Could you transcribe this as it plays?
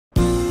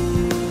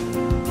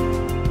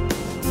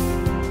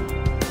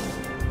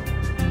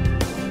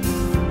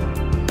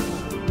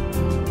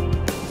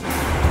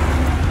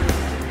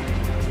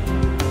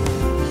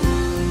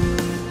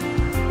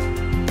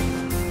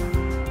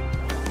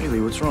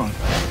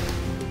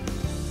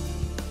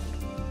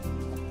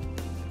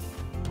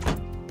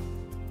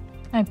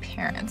my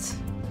parents.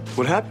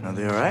 What happened? Are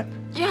they all right?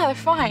 Yeah, they're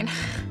fine.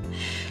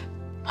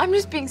 I'm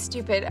just being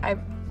stupid.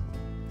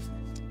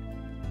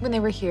 When they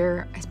were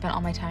here, I spent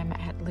all my time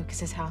at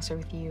Lucas's house or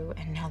with you,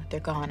 and now that they're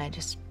gone, I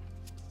just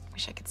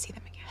wish I could see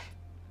them again.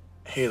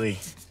 Haley,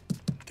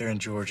 they're in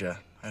Georgia.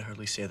 I'd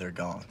hardly say they're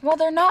gone. Well,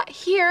 they're not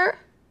here.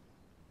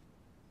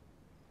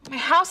 My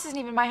house isn't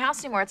even my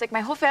house anymore. It's like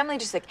my whole family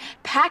just like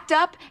packed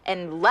up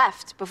and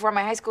left before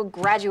my high school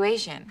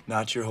graduation.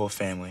 Not your whole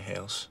family,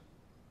 Hales.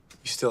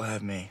 You still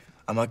have me.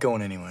 I'm not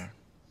going anywhere.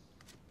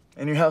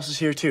 And your house is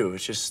here too.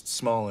 It's just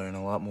smaller and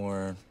a lot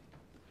more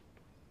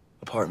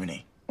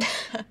apartment-y.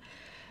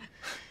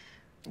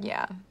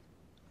 Yeah,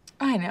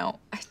 I know.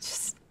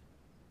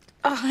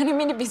 I didn't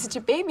mean to be such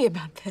a baby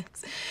about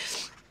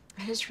this.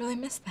 I just really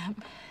miss them.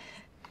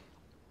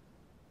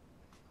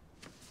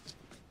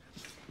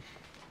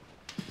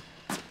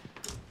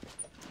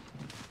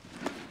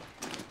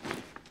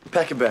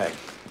 Pack a bag.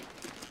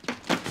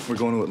 We're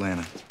going to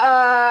Atlanta.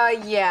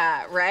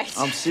 Yeah, right.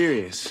 I'm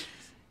serious.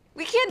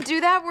 We can't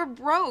do that. We're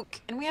broke,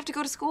 and we have to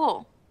go to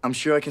school. I'm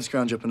sure I can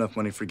scrounge up enough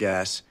money for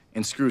gas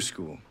and screw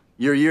school.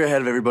 You're a year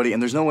ahead of everybody,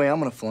 and there's no way I'm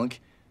gonna flunk.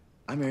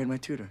 I married my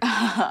tutor.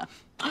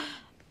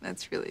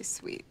 That's really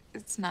sweet.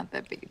 It's not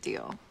that big a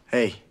deal.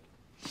 Hey,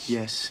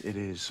 yes, it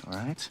is, all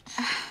right?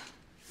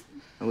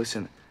 Now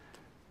listen,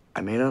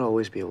 I may not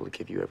always be able to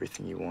give you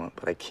everything you want,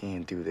 but I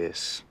can do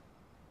this.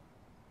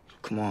 So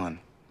come on,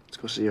 let's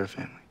go see our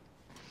family.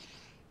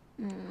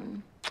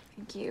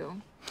 Thank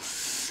you.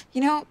 You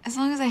know, as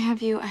long as I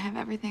have you, I have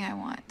everything I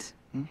want.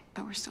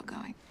 But we're still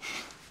going.